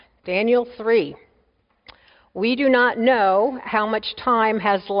Daniel 3. We do not know how much time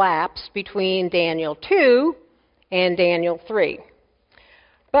has lapsed between Daniel 2 and Daniel 3.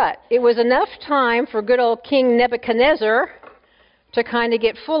 But it was enough time for good old King Nebuchadnezzar to kind of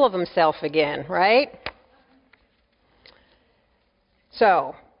get full of himself again, right?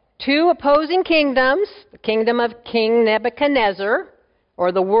 So, two opposing kingdoms, the kingdom of King Nebuchadnezzar,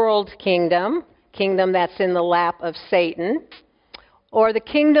 or the world kingdom that's in the lap of Satan, or the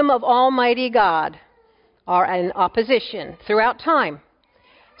kingdom of Almighty God, are in opposition throughout time.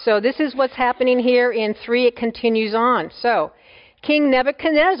 So this is what's happening here in 3. It continues on. So, King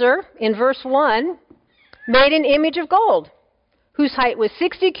Nebuchadnezzar, in verse 1, made an image of gold, whose height was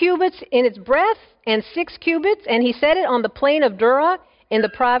 60 cubits in its breadth and 6 cubits, and he set it on the plain of Dura in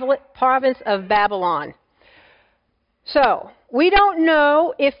the province of Babylon. So, we don't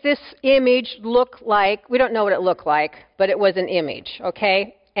know if this image looked like, we don't know what it looked like, but it was an image,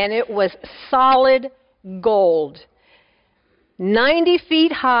 okay? And it was solid gold. 90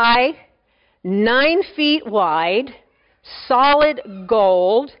 feet high, 9 feet wide, solid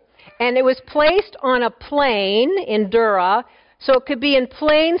gold, and it was placed on a plain in Dura, so it could be in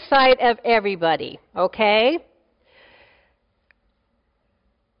plain sight of everybody, okay?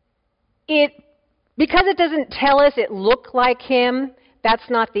 Because it doesn't tell us it looked like him, that's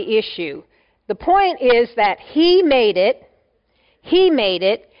not the issue. The point is that he made it,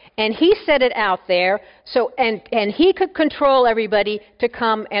 and he set it out there, so and he could control everybody to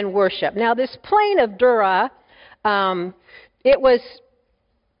come and worship. Now, this plain of Dura, it was,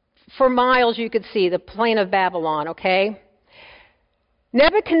 for miles you could see, the plain of Babylon, okay?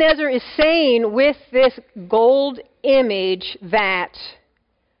 Nebuchadnezzar is saying with this gold image that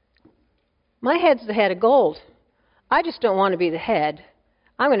my head's the head of gold. I just don't want to be the head.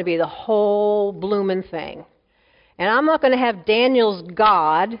 I'm going to be the whole bloomin' thing. And I'm not going to have Daniel's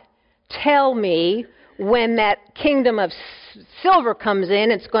God tell me when that kingdom of silver comes in,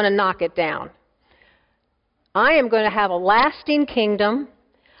 it's going to knock it down. I am going to have a lasting kingdom.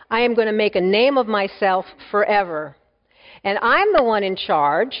 I am going to make a name of myself forever. And I'm the one in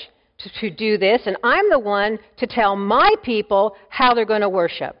charge to do this, and I'm the one to tell my people how they're going to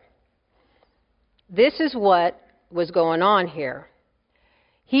worship. This is what was going on here.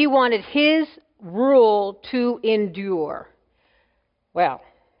 He wanted his rule to endure. Well,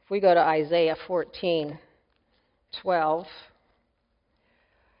 if we go to Isaiah 14:12,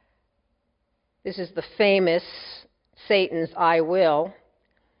 this is the famous Satan's I will.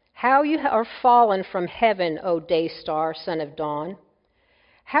 How you are fallen from heaven, O day star, son of dawn.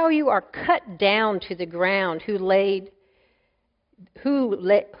 How you are cut down to the ground, who laid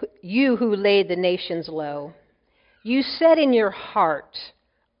the nations low. You said in your heart,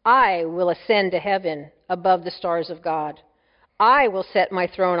 I will ascend to heaven above the stars of God. I will set my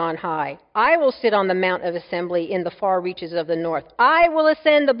throne on high. I will sit on the mount of assembly in the far reaches of the north. I will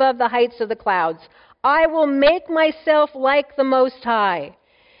ascend above the heights of the clouds. I will make myself like the Most High.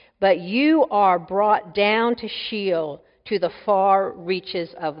 But you are brought down to Sheol, to the far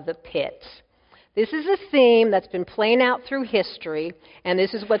reaches of the pit. This is a theme that's been playing out through history, and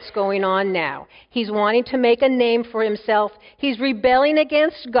this is what's going on now. He's wanting to make a name for himself. He's rebelling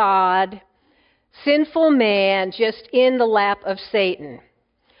against God, sinful man, just in the lap of Satan.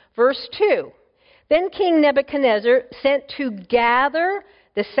 Verse 2, Then King Nebuchadnezzar sent to gather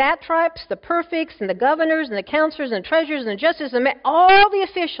the satraps, the prefects, and the governors, and the counselors, and the treasurers, and the justices, and all the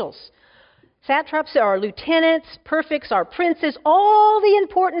officials. Satraps are lieutenants, prefects are princes, all the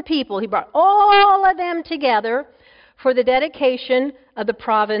important people. He brought all of them together for the dedication of the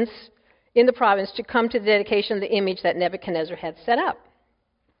province, in the province, to come to the dedication of the image that Nebuchadnezzar had set up.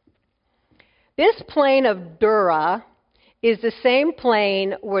 This plain of Dura is the same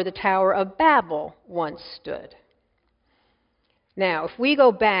plain where the Tower of Babel once stood. Now, if we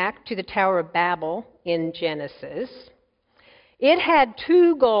go back to the Tower of Babel in Genesis, it had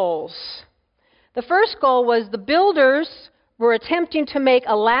two goals. The first goal was the builders were attempting to make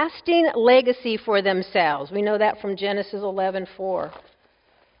a lasting legacy for themselves. We know that from Genesis 11:4.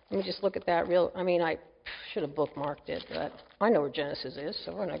 Let me just look at that I should have bookmarked it, but I know where Genesis is,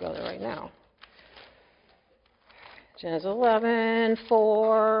 so we're going to go there right now. Genesis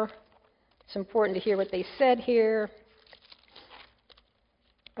 11:4. It's important to hear what they said here.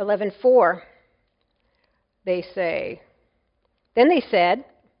 11:4, they say, Then they said,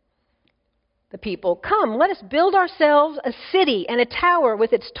 the people, Come, let us build ourselves a city and a tower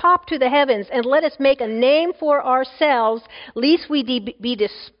with its top to the heavens, and let us make a name for ourselves, lest we be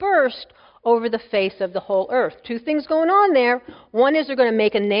dispersed over the face of the whole earth. Two things going on there. One is they're going to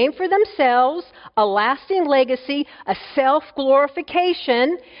make a name for themselves, a lasting legacy, a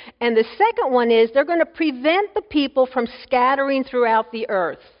self-glorification. And the second one is they're going to prevent the people from scattering throughout the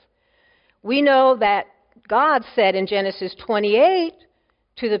earth. We know that God said in Genesis 28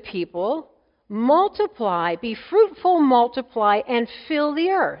 to the people, multiply, be fruitful, multiply, and fill the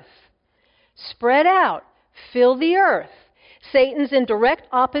earth. Spread out, fill the earth. Satan's in direct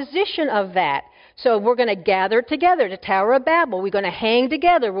opposition of that. So we're going to gather together to Tower of Babel. We're going to hang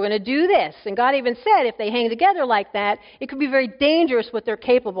together. We're going to do this. And God even said if they hang together like that, it could be very dangerous what they're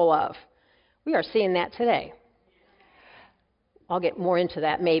capable of. We are seeing that today. I'll get more into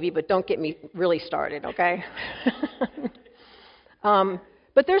that maybe, but don't get me really started, okay?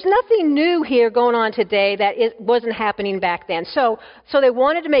 But there's nothing new here going on today that it wasn't happening back then. So they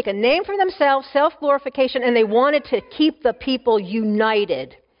wanted to make a name for themselves, self-glorification, and they wanted to keep the people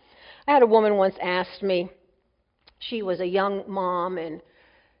united. I had a woman once ask me, she was a young mom, and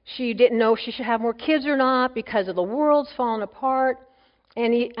she didn't know if she should have more kids or not because of the world's falling apart.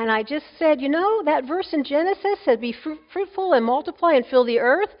 And I just said, that verse in Genesis said, be fruitful and multiply and fill the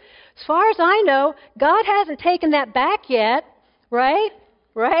earth. As far as I know, God hasn't taken that back yet, right?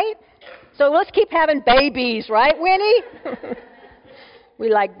 Right? So let's keep having babies, right, Winnie? We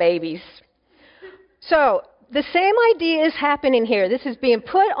like babies. So the same idea is happening here. This is being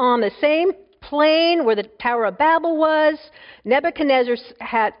put on the same plain where the Tower of Babel was. Nebuchadnezzar's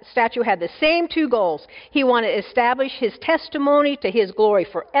statue had the same two goals. He wanted to establish his testimony to his glory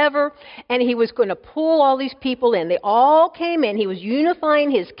forever, and he was going to pull all these people in. They all came in. He was unifying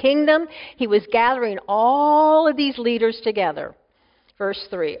his kingdom. He was gathering all of these leaders together. Verse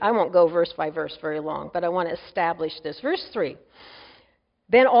 3. I won't go verse by verse very long, but I want to establish this. Verse 3.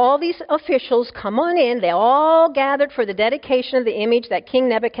 Then all these officials come on in. They all gathered for the dedication of the image that King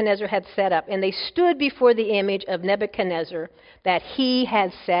Nebuchadnezzar had set up. And they stood before the image of Nebuchadnezzar that he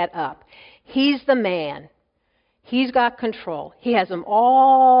had set up. He's the man. He's got control. He has them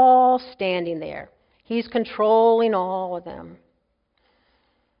all standing there. He's controlling all of them.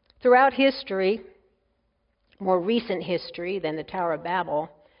 Throughout history, more recent history than the Tower of Babel,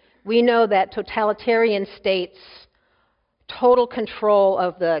 we know that totalitarian states, total control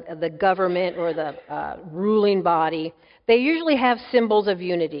of the government or the ruling body, they usually have symbols of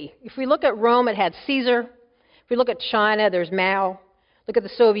unity. If we look at Rome, it had Caesar. If we look at China, there's Mao. Look at the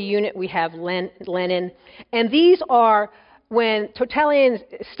Soviet Union, we have Lenin. And these are when totalitarian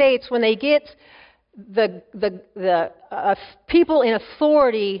states, when they get the people in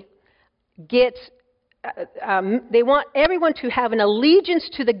authority get they want everyone to have an allegiance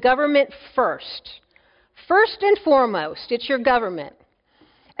to the government first. First and foremost, it's your government.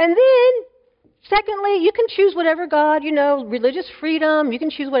 And then, secondly, you can choose whatever God, religious freedom. You can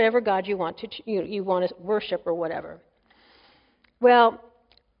choose whatever God you want to worship or whatever. Well,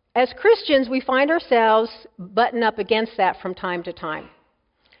 as Christians, we find ourselves button up against that from time to time.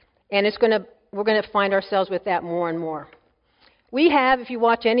 And we're going to find ourselves with that more and more. We have, if you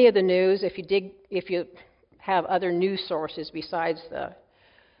watch any of the news, if you have other news sources besides the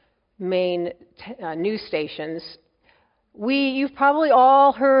main news stations, you've probably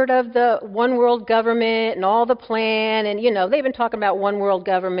all heard of the one world government and all the plan, and they've been talking about one world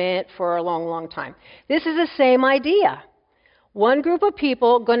government for a long, long time. This is the same idea. One group of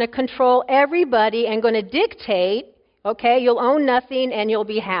people going to control everybody and going to dictate, okay, you'll own nothing and you'll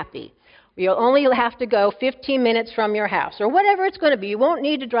be happy. You'll only have to go 15 minutes from your house, or whatever it's going to be. You won't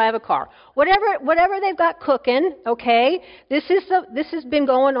need to drive a car. Whatever they've got cooking, okay? This has been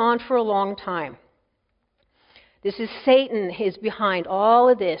going on for a long time. This is Satan is behind all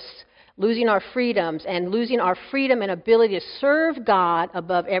of this, losing our freedoms and losing our freedom and ability to serve God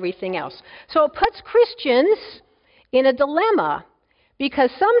above everything else. So it puts Christians in a dilemma,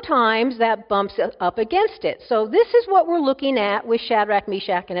 because sometimes that bumps up against it. So this is what we're looking at with Shadrach,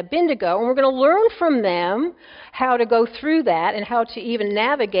 Meshach, and Abednego, and we're going to learn from them how to go through that and how to even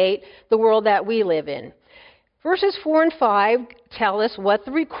navigate the world that we live in. Verses 4 and 5 tell us what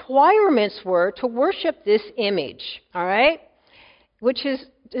the requirements were to worship this image, all right? Which is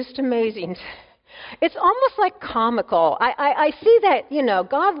just amazing. It's almost like comical. I see that,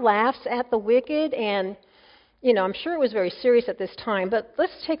 God laughs at the wicked, and I'm sure it was very serious at this time, but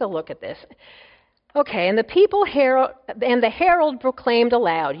let's take a look at this. Okay, and the herald proclaimed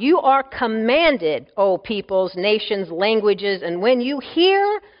aloud, "You are commanded, O peoples, nations, languages, and when you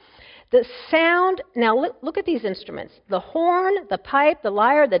hear the sound," now look at these instruments, the horn, the pipe, the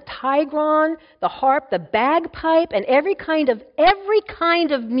lyre, the tigron, the harp, the bagpipe, and every kind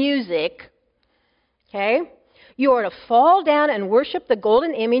of music, okay? You are to fall down and worship the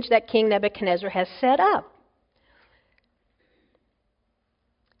golden image that King Nebuchadnezzar has set up.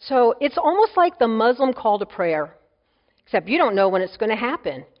 So it's almost like the Muslim call to prayer, except you don't know when it's going to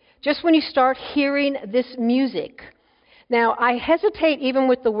happen. Just when you start hearing this music. Now, I hesitate even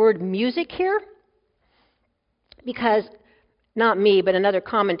with the word music here, because not me, but another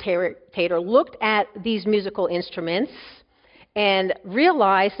commentator looked at these musical instruments and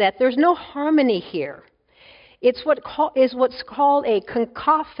realized that there's no harmony here. It's what's called a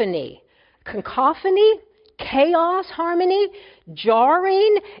cacophony. Cacophony, chaos, harmony,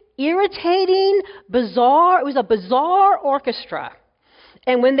 jarring, irritating, bizarre. It was a bizarre orchestra.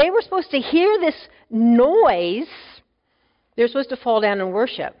 And when they were supposed to hear this noise, they're supposed to fall down and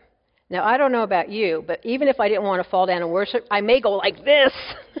worship. Now, I don't know about you, but even if I didn't want to fall down and worship, I may go like this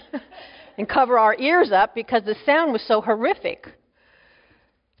and cover our ears up because the sound was so horrific.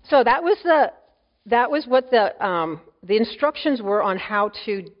 So that was what the instructions were on how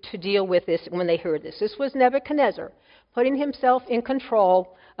to deal with this when they heard this. This was Nebuchadnezzar putting himself in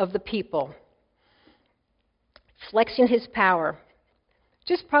control of the people, flexing his power.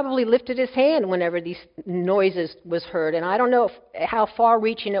 Just probably lifted his hand whenever these noises was heard. And I don't know how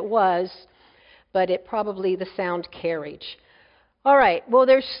far-reaching it was, but the sound carried. All right, well,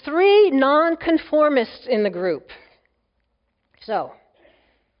 there's 3 nonconformists in the group. So,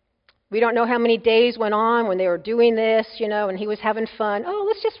 we don't know how many days went on when they were doing this, and he was having fun.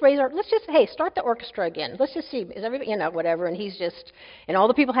 Oh, start the orchestra again. Let's just see, is everybody, whatever. And and all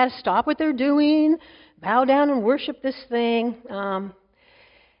the people had to stop what they're doing, bow down and worship this thing.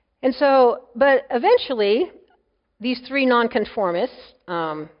 But eventually, these 3 nonconformists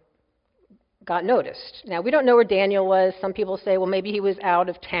got noticed. Now, we don't know where Daniel was. Some people say, well, maybe he was out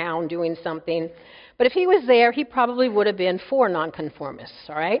of town doing something. But if he was there, he probably would have been 4 nonconformists,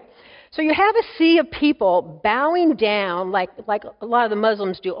 all right? So you have a sea of people bowing down, like a lot of the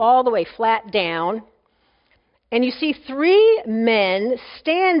Muslims do, all the way flat down. And you see 3 men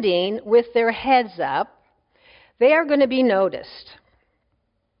standing with their heads up. They are going to be noticed.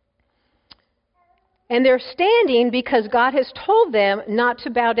 And they're standing because God has told them not to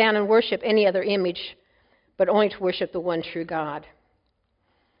bow down and worship any other image, but only to worship the one true God.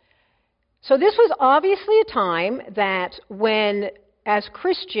 So this was obviously a time that when, as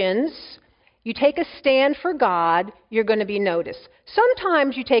Christians, you take a stand for God, you're going to be noticed.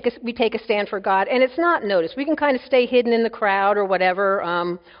 Sometimes we take a stand for God, and it's not noticed. We can kind of stay hidden in the crowd or whatever,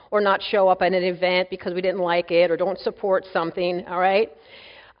 or not show up at an event because we didn't like it or don't support something, all right?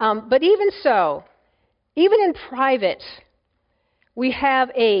 But even so, even in private, we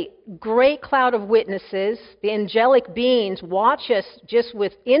have a great cloud of witnesses. The angelic beings watch us just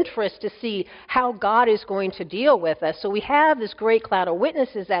with interest to see how God is going to deal with us. So we have this great cloud of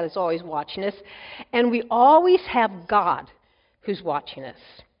witnesses that is always watching us. And we always have God who's watching us.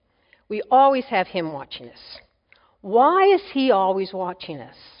 We always have Him watching us. Why is He always watching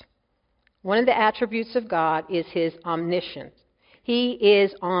us? One of the attributes of God is His omniscience. He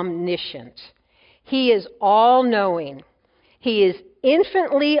is omniscient. He is all-knowing. He is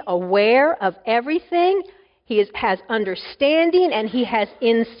infinitely aware of everything. He has understanding and He has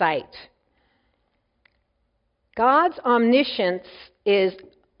insight. God's omniscience is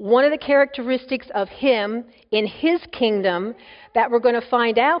one of the characteristics of Him in His kingdom that we're going to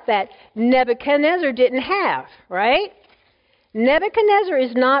find out that Nebuchadnezzar didn't have, right? Nebuchadnezzar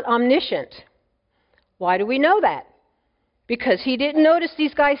is not omniscient. Why do we know that? Because he didn't notice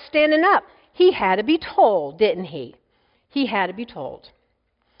these guys standing up. He had to be told, didn't he? He had to be told.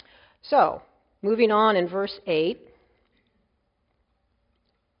 So, moving on in verse 8.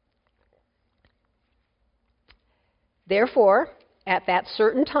 Therefore, at that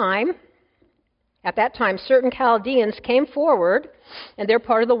time, certain Chaldeans came forward, and they're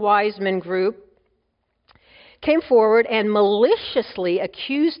part of the wise men group, came forward and maliciously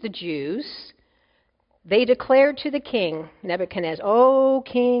accused the Jews. They declared to the king, Nebuchadnezzar, "O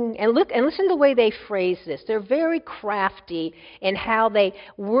king," and listen to the way they phrase this. They're very crafty in how they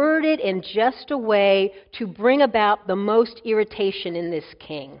word it in just a way to bring about the most irritation in this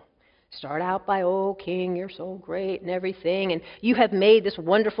king. Start out by, "Oh king, you're so great," and everything, and you have made this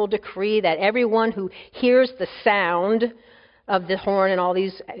wonderful decree that everyone who hears the sound of the horn and all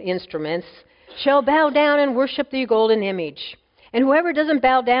these instruments shall bow down and worship the golden image. And whoever doesn't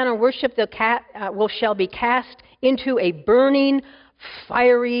bow down and worship shall be cast into a burning,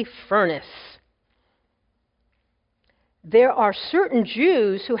 fiery furnace. There are certain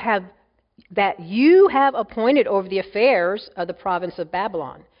Jews that you have appointed over the affairs of the province of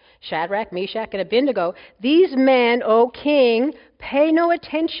Babylon. Shadrach, Meshach, and Abednego. These men, O king, pay no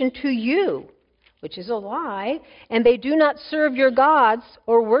attention to you which is a lie, and they do not serve your gods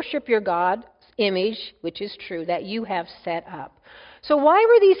or worship your God's image, which is true, that you have set up. So why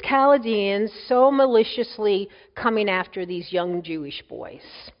were these Chaldeans so maliciously coming after these young Jewish boys?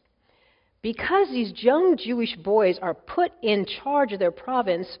 Because these young Jewish boys are put in charge of their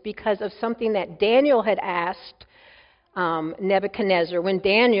province because of something that Daniel had asked Nebuchadnezzar. When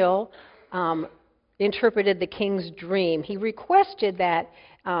Daniel interpreted the king's dream, he requested that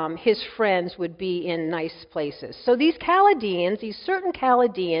his friends would be in nice places. So these Chaldeans, these certain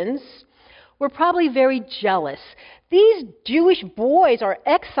Chaldeans, were probably very jealous. These Jewish boys are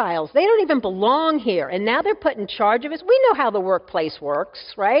exiles. They don't even belong here, and now they're put in charge of us. We know how the workplace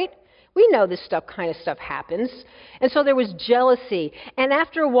works, right? We know this kind of stuff happens. And so there was jealousy. And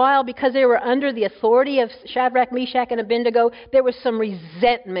after a while, because they were under the authority of Shadrach, Meshach, and Abednego, there was some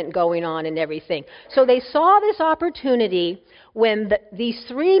resentment going on and everything. So they saw this opportunity when these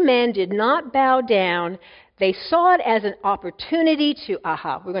three men did not bow down. They saw it as an opportunity to,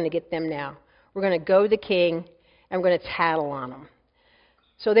 we're going to get them now. We're going to go to the king, and we're going to tattle on them.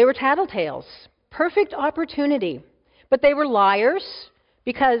 So they were tattletales. Perfect opportunity. But they were liars,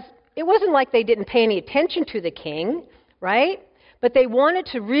 because it wasn't like they didn't pay any attention to the king, right? But they wanted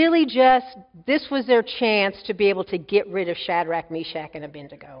to really this was their chance to be able to get rid of Shadrach, Meshach, and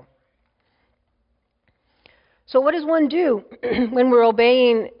Abednego. So what does one do when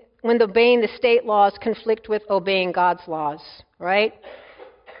obeying the state laws conflict with obeying God's laws, right?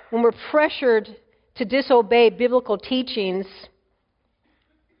 When we're pressured to disobey biblical teachings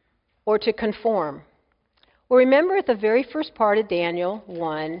or to conform. Well, remember at the very first part of Daniel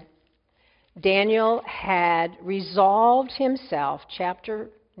 1, Daniel had resolved himself, chapter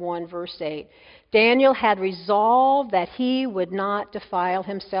 1, verse 8. Daniel had resolved that he would not defile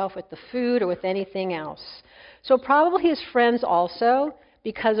himself with the food or with anything else. So probably his friends also,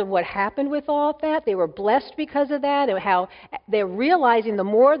 because of what happened with all of that, they were blessed because of that, and how they're realizing the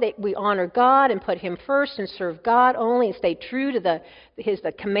more that we honor God and put Him first and serve God only and stay true to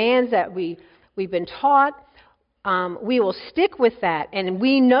the commands that we've been taught, we will stick with that, and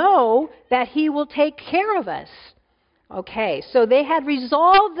we know that He will take care of us. Okay, so they had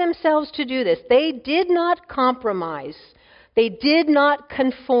resolved themselves to do this. They did not compromise. They did not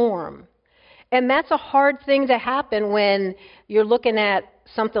conform. And that's a hard thing to happen when you're looking at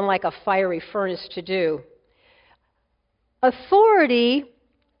something like a fiery furnace to do. Authority,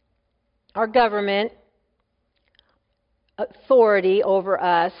 our government, authority over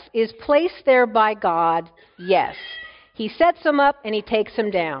us is placed there by God, yes. He sets them up and He takes them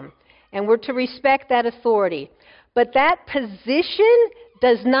down. And we're to respect that authority. But that position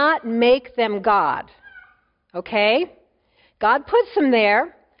does not make them God. Okay? God puts them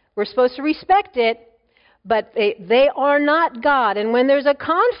there. We're supposed to respect it, but they are not God. And when there's a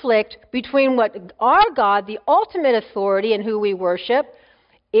conflict between what our God, the ultimate authority and who we worship,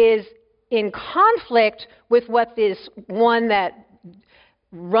 is in conflict with what this one that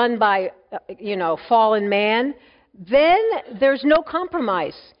run by, fallen man, then there's no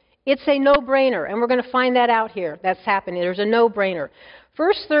compromise. It's a no-brainer, and we're going to find that out here. That's happening. There's a no-brainer.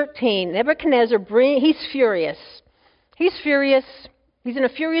 Verse 13, Nebuchadnezzar, he's furious. He's furious. He's in a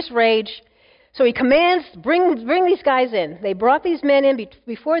furious rage. So he commands, bring these guys in. They brought these men in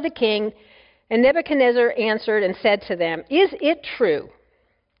before the king, and Nebuchadnezzar answered and said to them, "Is it true,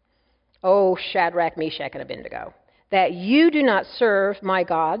 O Shadrach, Meshach, and Abednego, that you do not serve my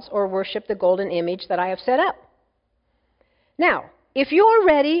gods or worship the golden image that I have set up? Now, if you are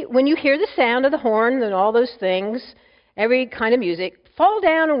ready, when you hear the sound of the horn and all those things, every kind of music, fall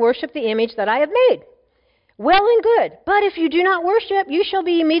down and worship the image that I have made. Well and good. But if you do not worship, you shall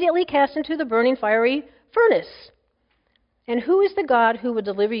be immediately cast into the burning fiery furnace. And who is the God who will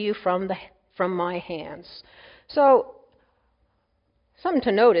deliver you from my hands?" So, something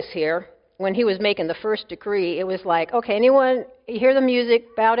to notice here. When he was making the first decree, it was like, okay, anyone, you hear the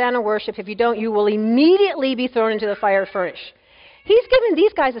music, bow down and worship. If you don't, you will immediately be thrown into the fire furnace. He's giving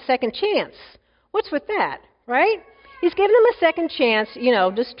these guys a second chance. What's with that, right? He's giving them a second chance,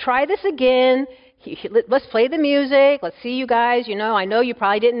 just try this again. Let's play the music. Let's see you guys. I know you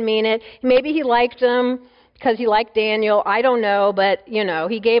probably didn't mean it. Maybe he liked them because he liked Daniel. I don't know, but,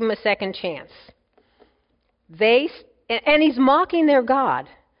 he gave them a second chance. And he's mocking their God.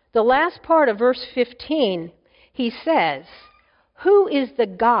 The last part of verse 15, he says, "Who is the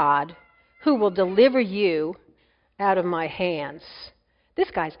God who will deliver you out of my hands?"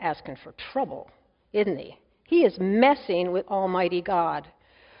 This guy's asking for trouble, isn't he? He is messing with Almighty God.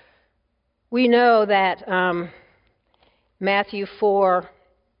 We know that Matthew 4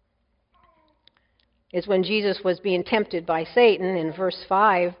 is when Jesus was being tempted by Satan. In verse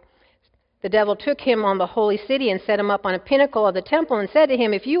 5, The devil took him on the holy city and set him up on a pinnacle of the temple and said to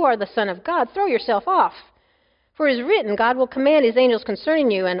him, "If you are the Son of God, throw yourself off. For it is written, God will command his angels concerning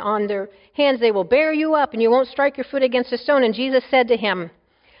you, and on their hands they will bear you up, and you won't strike your foot against a stone." And Jesus said to him,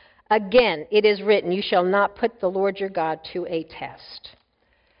 "Again, it is written, you shall not put the Lord your God to a test."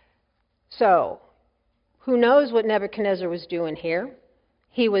 So, who knows what Nebuchadnezzar was doing here?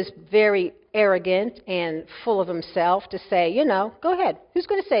 He was very arrogant and full of himself to say, go ahead, who's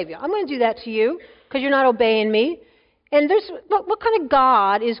going to save you? I'm going to do that to you because you're not obeying me. And what kind of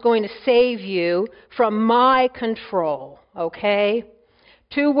God is going to save you from my control, okay?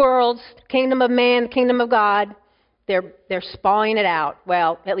 Two worlds, kingdom of man, kingdom of God, they're spawning it out.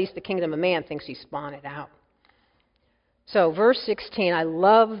 Well, at least the kingdom of man thinks he's spawning it out. So verse 16, I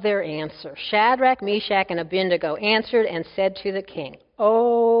love their answer. Shadrach, Meshach, and Abednego answered and said to the king,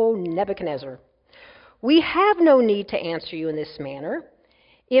 "O Nebuchadnezzar, we have no need to answer you in this manner.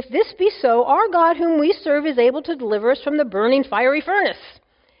 If this be so, our God whom we serve is able to deliver us from the burning fiery furnace,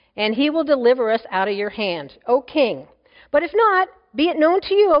 and he will deliver us out of your hand, O king. But if not, be it known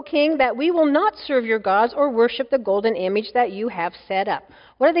to you, O king, that we will not serve your gods or worship the golden image that you have set up."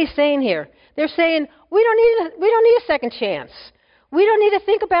 What are they saying here? They're saying, we don't need a second chance. We don't need to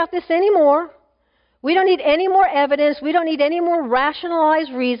think about this anymore. We don't need any more evidence. We don't need any more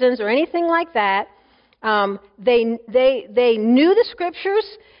rationalized reasons or anything like that. They knew the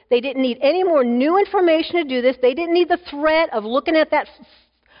scriptures. They didn't need any more new information to do this. They didn't need the threat of looking at that.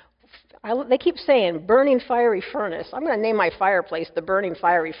 They keep saying burning fiery furnace. I'm going to name my fireplace the burning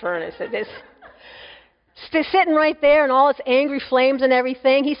fiery furnace. It is sitting right there and all its angry flames and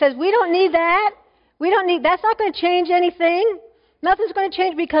everything. He says, we don't need that. That's not going to change anything. Nothing's going to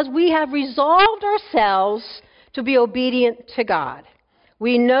change because we have resolved ourselves to be obedient to God.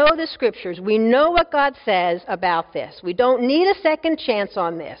 We know the scriptures. We know what God says about this. We don't need a second chance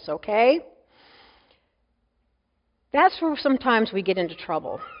on this, okay? That's where sometimes we get into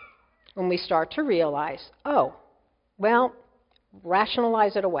trouble, when we start to realize,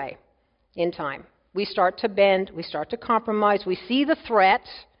 rationalize it away in time. We start to bend. We start to compromise. We see the threat.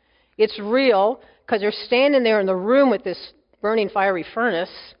 It's real because they're standing there in the room with this burning fiery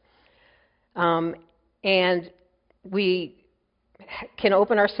furnace, and we can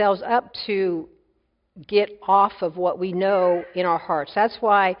open ourselves up to get off of what we know in our hearts. That's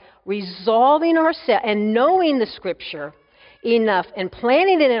why resolving ourselves and knowing the scripture enough and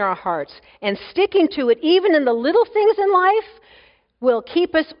planting it in our hearts and sticking to it even in the little things in life will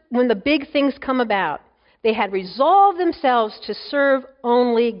keep us when the big things come about. They had resolved themselves to serve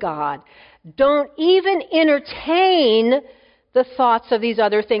only God. Don't even entertain the thoughts of these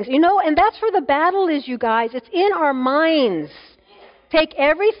other things. And that's where the battle is, you guys. It's in our minds. Take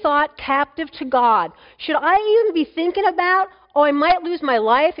every thought captive to God. Should I even be thinking about, I might lose my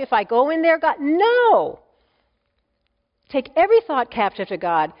life if I go in there, God? No. Take every thought captive to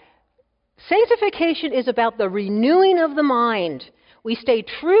God. Sanctification is about the renewing of the mind. We stay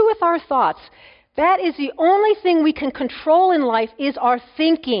true with our thoughts. That is the only thing we can control in life is our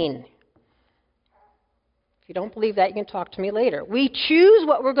thinking. If you don't believe that, you can talk to me later. We choose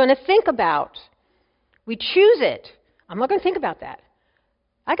what we're going to think about. We choose it. I'm not going to think about that.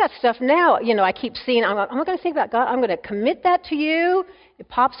 I got stuff now, I keep seeing, I'm not going to think about God. I'm going to commit that to you. It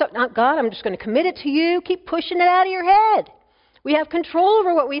pops up, not God, I'm just going to commit it to you. Keep pushing it out of your head. We have control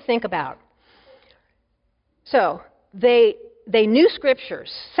over what we think about. So, they knew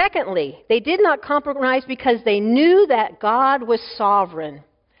scriptures. Secondly, they did not compromise because they knew that God was sovereign.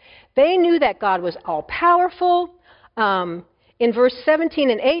 They knew that God was all-powerful. In verse 17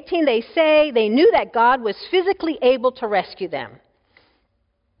 and 18, they say they knew that God was physically able to rescue them.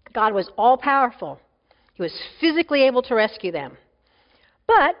 God was all-powerful. He was physically able to rescue them.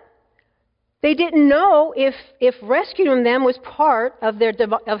 But they didn't know if rescuing them was part of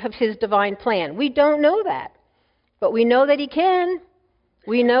his divine plan. We don't know that. But we know that he can.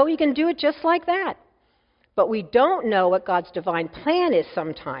 We know he can do it just like that. But we don't know what God's divine plan is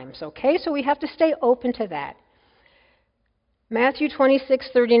sometimes, okay? So we have to stay open to that. Matthew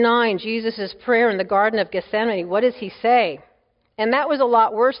 26:39, Jesus' prayer in the Garden of Gethsemane, what does he say? And that was a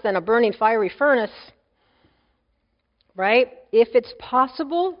lot worse than a burning fiery furnace, right? If it's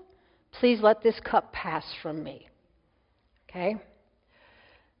possible, please let this cup pass from me, okay?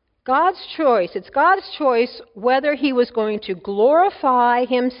 God's choice. It's God's choice whether he was going to glorify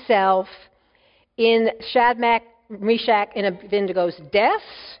himself in Shadrach, Meshach, and Abednego's deaths,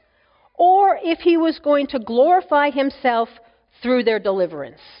 or if he was going to glorify himself through their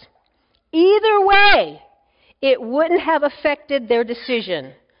deliverance. Either way, it wouldn't have affected their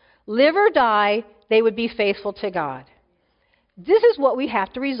decision. Live or die, they would be faithful to God. This is what we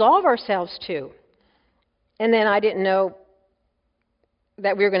have to resolve ourselves to. And then I didn't know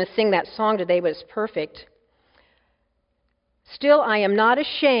that we were going to sing that song today, but it's perfect. Still, I am not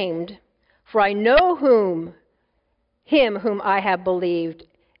ashamed, for I know him whom I have believed,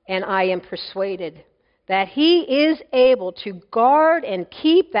 and I am persuaded that he is able to guard and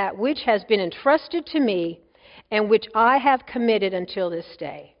keep that which has been entrusted to me and which I have committed until this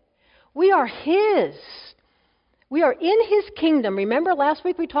day. We are his. We are in his kingdom. Remember last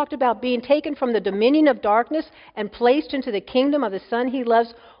week we talked about being taken from the dominion of darkness and placed into the kingdom of the Son he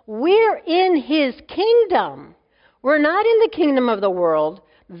loves. We're in his kingdom. We're not in the kingdom of the world.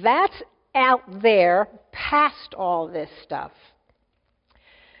 That's out there, past all this stuff.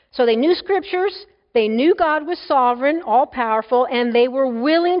 So they knew scriptures, they knew God was sovereign, all-powerful, and they were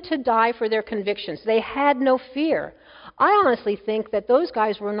willing to die for their convictions. They had no fear. I honestly think that those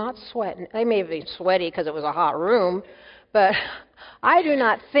guys were not sweating. They may have been sweaty because it was a hot room, but I do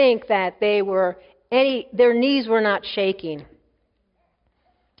not think that their knees were not shaking.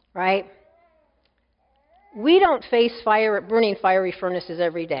 Right? We don't face burning fiery furnaces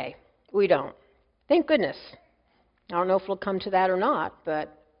every day. We don't. Thank goodness. I don't know if it'll come to that or not,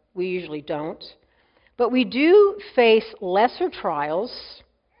 but we usually don't. But we do face lesser trials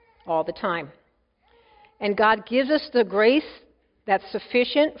all the time. And God gives us the grace that's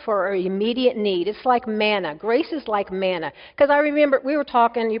sufficient for our immediate need. It's like manna. Grace is like manna. Because I remember we were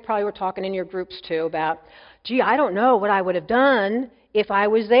talking, you probably were talking in your groups too, about, I don't know what I would have done if I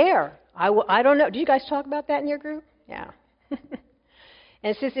was there. I don't know. Do you guys talk about that in your group? Yeah. And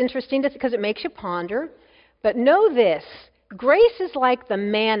it's just interesting because it makes you ponder. But know this, grace is like the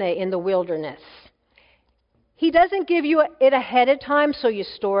manna in the wilderness. He doesn't give you it ahead of time so you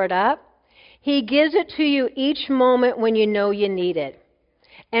store it up. He gives it to you each moment when you know you need it.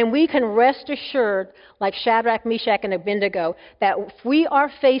 And we can rest assured, like Shadrach, Meshach, and Abednego, that if we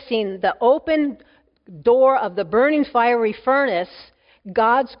are facing the open door of the burning fiery furnace,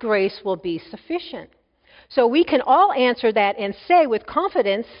 God's grace will be sufficient. So we can all answer that and say with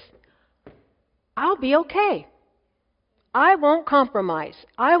confidence, I'll be okay. I won't compromise.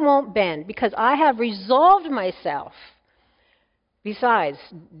 I won't bend because I have resolved myself. Besides,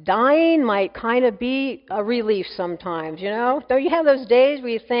 dying might kind of be a relief sometimes, you know? Don't you have those days where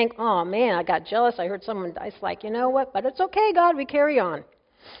you think, oh man, I got jealous, I heard someone die. It's like, you know what? But it's okay, God, we carry on.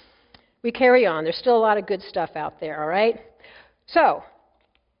 We carry on. There's still a lot of good stuff out there, all right? So,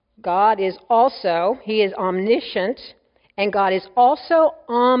 God is also, he is omniscient, and God is also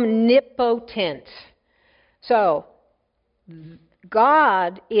omnipotent. So,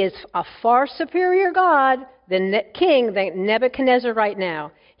 God is a far superior God than king than Nebuchadnezzar right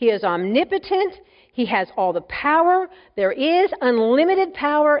now. He is omnipotent. He has all the power. There is unlimited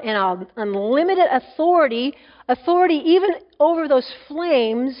power and unlimited authority even over those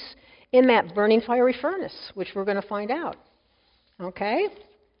flames in that burning fiery furnace, which we're going to find out. Okay?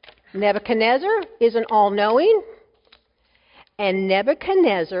 Nebuchadnezzar isn't all-knowing, and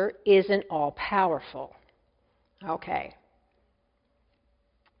Nebuchadnezzar isn't all-powerful. Okay.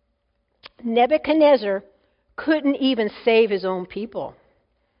 Nebuchadnezzar couldn't even save his own people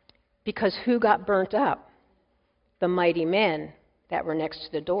because who got burnt up? The mighty men that were next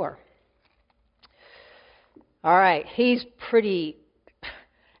to the door. All right, he's pretty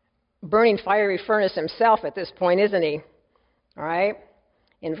burning fiery furnace himself at this point, isn't he? All right,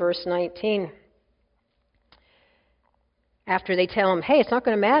 in verse 19. After they tell him, hey, it's not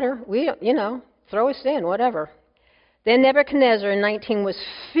going to matter. Throw us in, whatever. Then Nebuchadnezzar in 19 was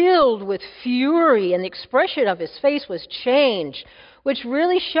filled with fury, and the expression of his face was changed, which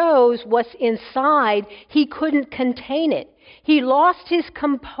really shows what's inside. He couldn't contain it. He lost his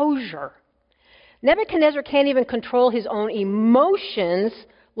composure. Nebuchadnezzar can't even control his own emotions,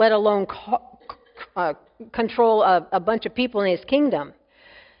 let alone control a bunch of people in his kingdom.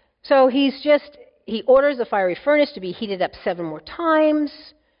 So he orders the fiery furnace to be heated up 7 more times.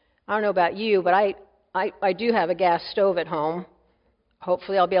 I don't know about you, but I do have a gas stove at home.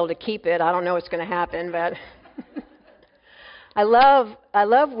 Hopefully I'll be able to keep it. I don't know what's going to happen, but I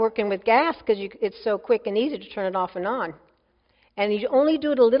love working with gas because it's so quick and easy to turn it off and on. And you only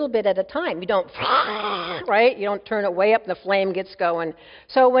do it a little bit at a time. You don't, right? You don't turn it way up and the flame gets going.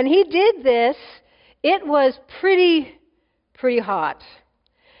 So when he did this, it was pretty hot.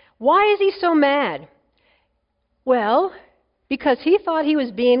 Why is he so mad? Well, because he thought he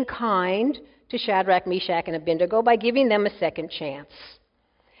was being kind to Shadrach, Meshach, and Abednego by giving them a second chance.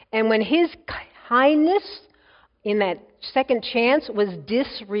 And when his kindness in that second chance was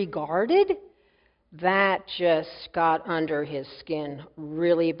disregarded, that just got under his skin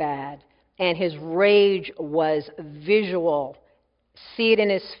really bad. And his rage was visual. see it in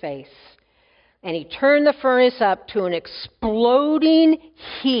his face. And he turned the furnace up to an exploding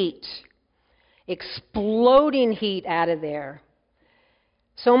heat out of there.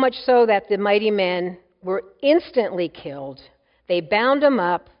 So much so that the mighty men were instantly killed. They bound them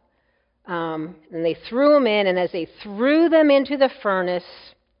up, and they threw them in, and as they threw them into the furnace,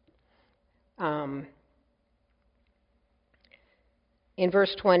 in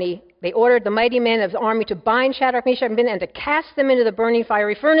verse 20, they ordered the mighty men of the army to bind Shadrach, Meshach, and Abednego and to cast them into the burning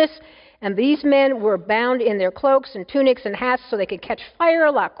fiery furnace. And these men were bound in their cloaks and tunics and hats so they could catch fire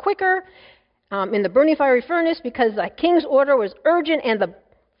a lot quicker in the burning fiery furnace, because the king's order was urgent and the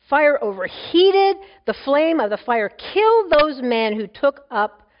fire overheated. The flame of the fire killed those men who took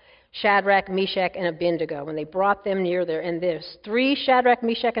up Shadrach, Meshach, and Abednego. When they brought them near there, and there's 3 Shadrach,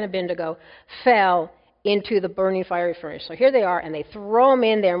 Meshach, and Abednego fell into the burning fiery furnace. So here they are, and they throw them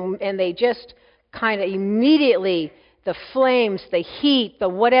in there, and they just kind of immediately, the flames, the heat, the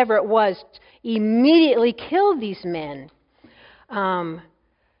whatever it was, immediately killed these men.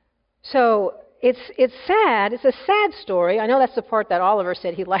 So it's sad. It's a sad story. I know that's the part that Oliver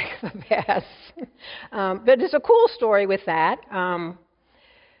said he liked the best. But it's a cool story with that.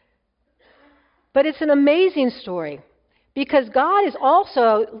 But it's an amazing story, because God is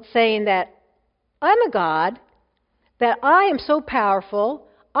also saying that I'm a God, that I am so powerful,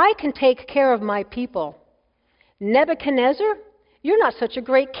 I can take care of my people. Nebuchadnezzar, you're not such a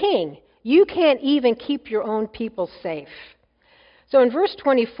great king. You can't even keep your own people safe. So in verse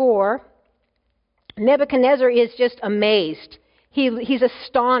 24, Nebuchadnezzar is just amazed. He's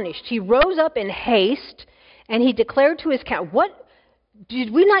astonished. He rose up in haste, and he declared to his council, "What?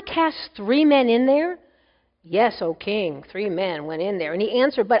 Did we not cast 3 men in there?" "Yes, O king, 3 men went in there." And he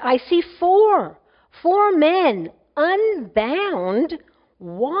answered, "But I see 4 men unbound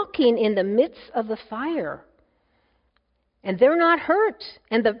walking in the midst of the fire. And they're not hurt.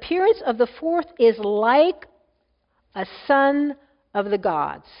 And the appearance of the 4th is like a son of the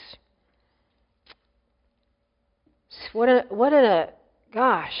gods."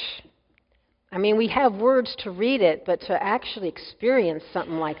 Gosh. I mean, we have words to read it, but to actually experience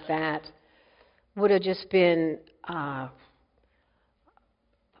something like that would have just been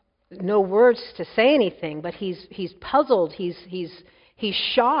no words to say anything. But he's puzzled. He's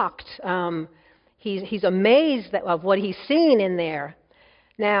shocked. He's amazed of what he's seeing in there.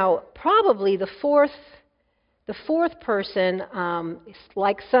 Now, probably the fourth person is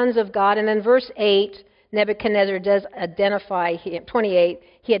like sons of God. And then verse 8, Nebuchadnezzar does identify, 28,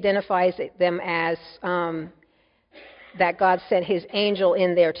 he identifies them as that God sent his angel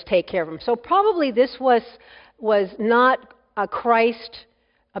in there to take care of them. So probably this was not a Christ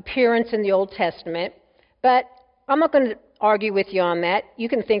appearance in the Old Testament, but I'm not going to argue with you on that. You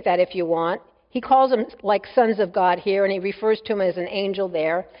can think that if you want. He calls them like sons of God here, and he refers to them as an angel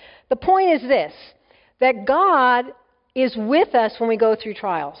there. The point is this, that God is with us when we go through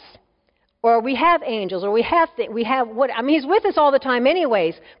trials. Or we have angels, or he's with us all the time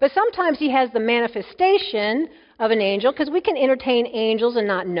anyways, but sometimes he has the manifestation of an angel, because we can entertain angels and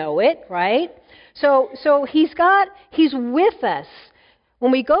not know it, right? So he's with us.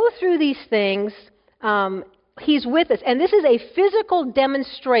 When we go through these things, he's with us. And this is a physical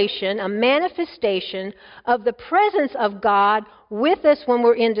demonstration, a manifestation of the presence of God with us when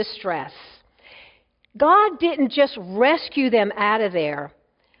we're in distress. God didn't just rescue them out of there.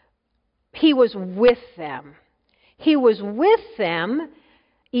 He was with them. He was with them.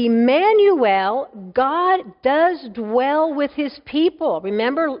 Emmanuel, God does dwell with his people.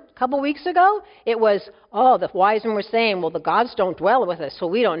 Remember a couple weeks ago? It was, the wise men were saying, well, the gods don't dwell with us, so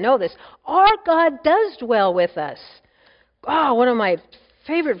we don't know this. Our God does dwell with us. One of my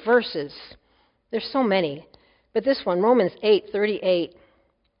favorite verses. There's so many. But this one, Romans 8:38.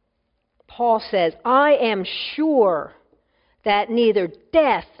 Paul says, "I am sure that neither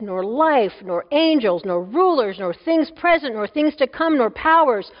death, nor life, nor angels, nor rulers, nor things present, nor things to come, nor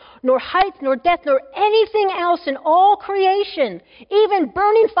powers, nor height, nor depth, nor anything else in all creation, even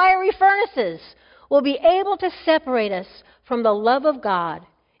burning fiery furnaces, will be able to separate us from the love of God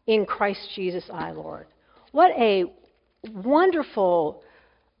in Christ Jesus our Lord." What a wonderful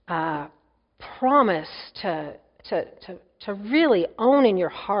promise to really own in your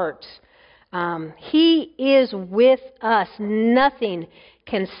heart. He is with us. Nothing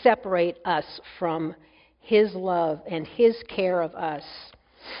can separate us from his love and his care of us.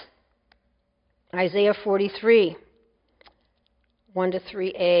 Isaiah 43,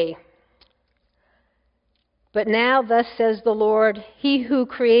 1-3a. "But now thus says the Lord, he who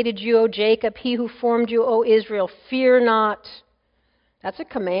created you, O Jacob, he who formed you, O Israel, fear not." That's a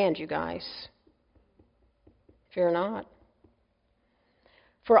command, you guys. Fear not.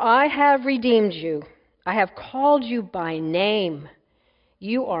 For I have redeemed you. I have called you by name.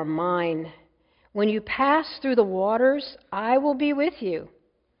 You are mine. When you pass through the waters, I will be with you.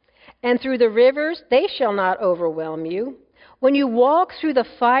 And through the rivers, they shall not overwhelm you. When you walk through the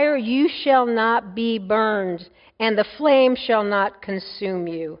fire, you shall not be burned, and the flame shall not consume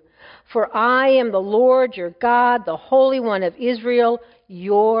you. For I am the Lord your God, the Holy One of Israel,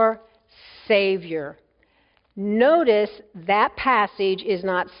 your Savior. Notice that passage is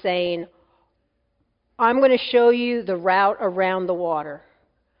not saying, I'm going to show you the route around the water.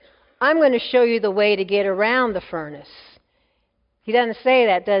 I'm going to show you the way to get around the furnace. He doesn't say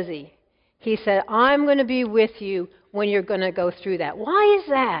that, does he? He said, I'm going to be with you when you're going to go through that. Why is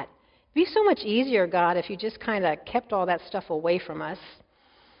that? It'd be so much easier, God, if you just kind of kept all that stuff away from us.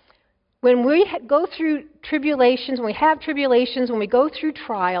 When we go through tribulations, when we have tribulations, when we go through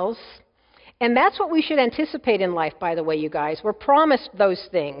trials, and that's what we should anticipate in life, by the way, you guys. We're promised those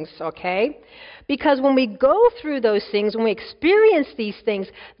things, okay? Because when we go through those things, when we experience these things,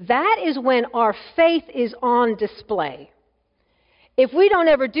 that is when our faith is on display. If we don't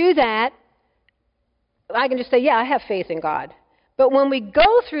ever do that, I can just say, yeah, I have faith in God. But when we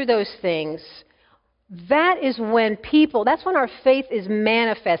go through those things, that is when that's when our faith is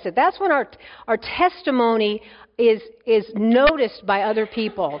manifested. That's when our testimony is noticed by other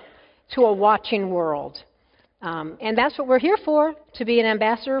people to a watching world. And that's what we're here for, to be an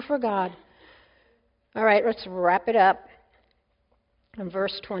ambassador for God. All right, let's wrap it up in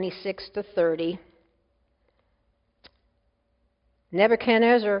verse 26 to 30.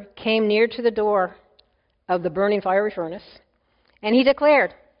 Nebuchadnezzar came near to the door of the burning fiery furnace, and he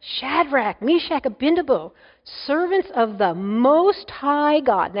declared, Shadrach, Meshach, Abednego, servants of the Most High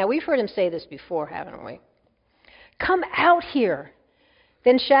God. Now, we've heard him say this before, haven't we? Come out here.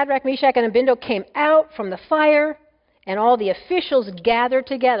 Then Shadrach, Meshach, and Abednego came out from the fire, and all the officials gathered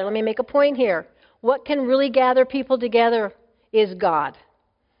together. Let me make a point here. What can really gather people together is God.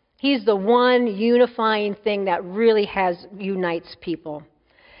 He's the one unifying thing that really unites people.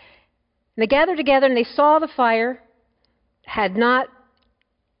 And they gathered together, and they saw the fire had no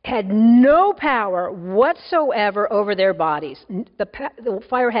power whatsoever over their bodies. The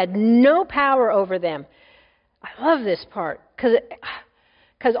fire had no power over them. I love this part,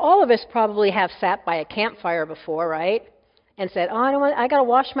 because all of us probably have sat by a campfire before, right? And said, I got to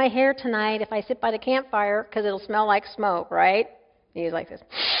wash my hair tonight if I sit by the campfire because it'll smell like smoke, right? And he's like this.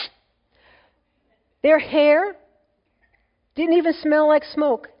 Their hair didn't even smell like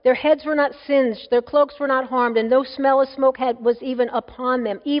smoke. Their heads were not singed. Their cloaks were not harmed. And no smell of smoke was even upon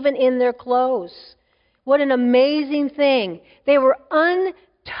them, even in their clothes. What an amazing thing. They were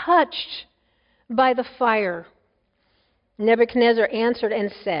untouched by the fire. Nebuchadnezzar answered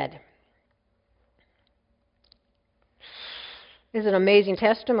and said, this is an amazing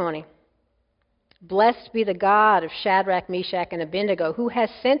testimony. Blessed be the God of Shadrach, Meshach, and Abednego, who has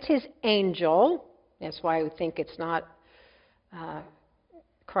sent his angel, that's why we think it's not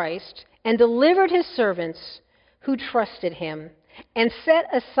Christ, and delivered his servants who trusted him, and set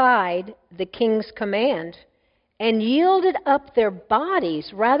aside the king's command, and yielded up their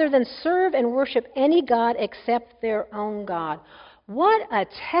bodies rather than serve and worship any god except their own God. What a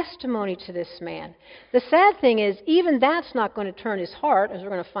testimony to this man. The sad thing is, even that's not going to turn his heart, as we're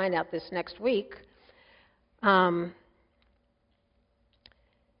going to find out this next week.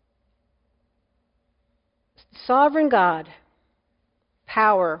 Sovereign God,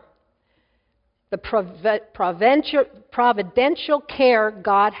 power, the providential care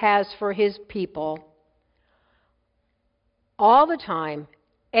God has for his people, all the time,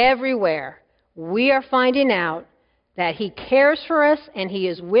 everywhere, we are finding out that he cares for us and he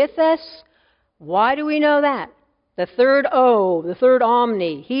is with us. Why do we know that? The third O, the third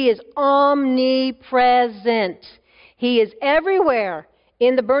omni. He is omnipresent. He is everywhere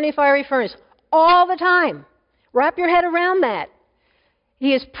in the burning fiery furnace all the time. Wrap your head around that.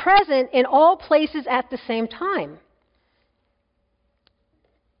 He is present in all places at the same time.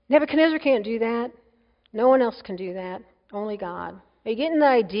 Nebuchadnezzar can't do that. No one else can do that. Only God. Are you getting the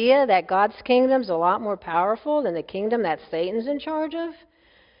idea that God's kingdom is a lot more powerful than the kingdom that Satan's in charge of?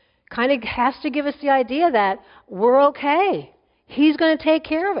 Kind of has to give us the idea that we're okay. He's going to take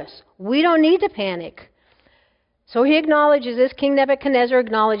care of us. We don't need to panic. So he acknowledges this. King Nebuchadnezzar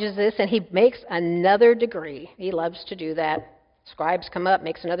acknowledges this, and he makes another decree. He loves to do that. Scribes come up,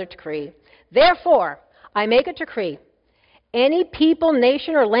 makes another decree. Therefore, I make a decree. Any people,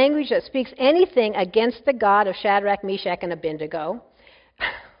 nation, or language that speaks anything against the God of Shadrach, Meshach, and Abednego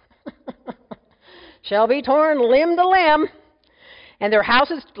shall be torn limb to limb, and their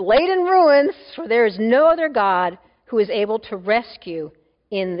houses laid in ruins, for there is no other God who is able to rescue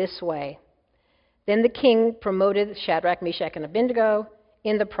in this way. Then the king promoted Shadrach, Meshach, and Abednego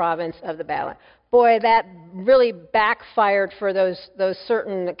in the province of the Babylon. Boy, that really backfired for those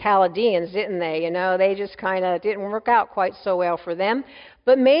certain Chaldeans, didn't they? You know, they just kind of didn't work out quite so well for them.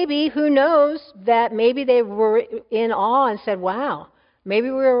 But maybe, who knows, that maybe they were in awe and said, wow, maybe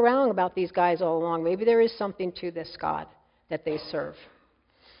we were wrong about these guys all along. Maybe there is something to this God that they serve.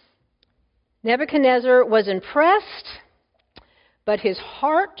 Nebuchadnezzar was impressed, but his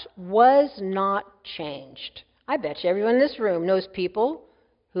heart was not changed. I bet you everyone in this room knows people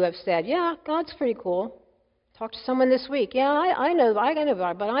who have said, yeah, God's pretty cool. Talked to someone this week. Yeah, I know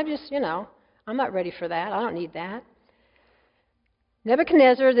God, but I'm just, I'm not ready for that. I don't need that.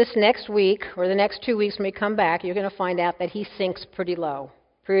 Nebuchadnezzar, this next week, or the next 2 weeks when we come back, you're going to find out that he sinks pretty low.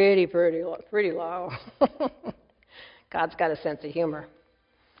 Pretty low. God's got a sense of humor.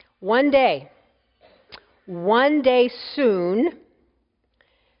 One day soon,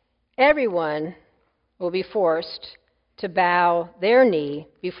 everyone will be forced to bow their knee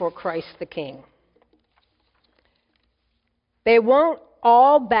before Christ the King. They won't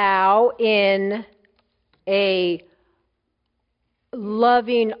all bow in a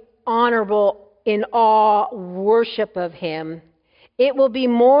loving, honorable, in awe worship of him. It will be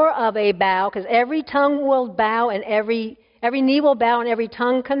more of a bow, because every tongue will bow and every knee will bow and every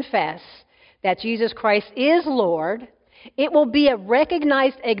tongue confess that Jesus Christ is Lord. It will be a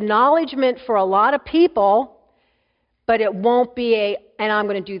recognized acknowledgement for a lot of people, but it won't be and I'm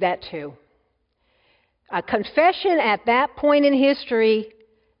going to do that too. A confession at that point in history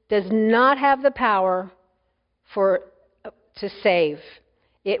does not have the power to save.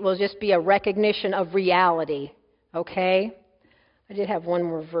 It will just be a recognition of reality, okay? I did have one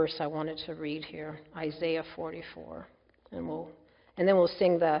more verse I wanted to read here, Isaiah 44, and then we'll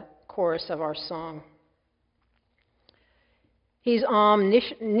sing the chorus of our song. He's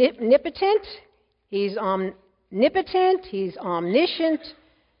omnipotent, he's omnipotent, he's omniscient,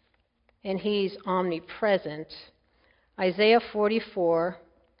 and he's omnipresent. Isaiah 44,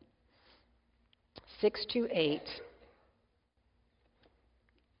 6-8.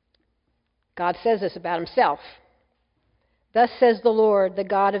 God says this about himself. Thus says the Lord, the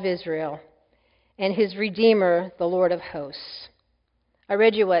God of Israel, and his Redeemer, the Lord of hosts. I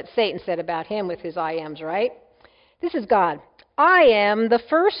read you what Satan said about him with his I ams, right? This is God. I am the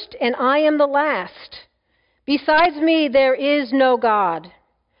first and I am the last. Besides me there is no God.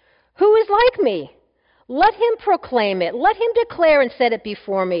 Who is like me? Let him proclaim it. Let him declare and set it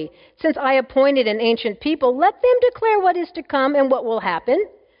before me. Since I appointed an ancient people, let them declare what is to come and what will happen.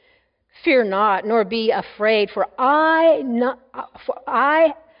 Fear not, nor be afraid, for I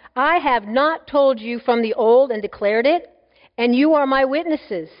have not told you from the old and declared it, and you are my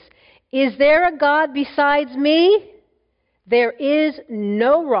witnesses. Is there a God besides me? There is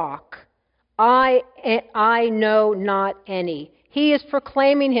no rock. I know not any. He is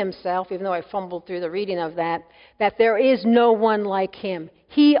proclaiming himself, even though I fumbled through the reading of that there is no one like him.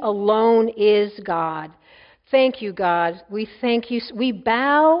 He alone is God. Thank you, God. We thank you. We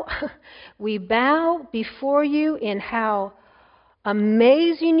bow before you in how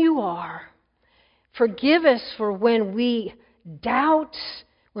amazing you are. Forgive us for when we doubt,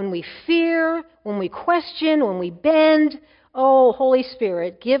 when we fear, when we question, when we bend. Oh, Holy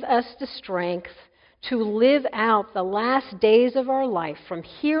Spirit, give us the strength to live out the last days of our life from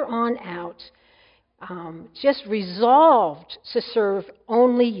here on out, just resolved to serve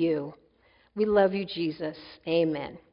only you. We love you, Jesus. Amen.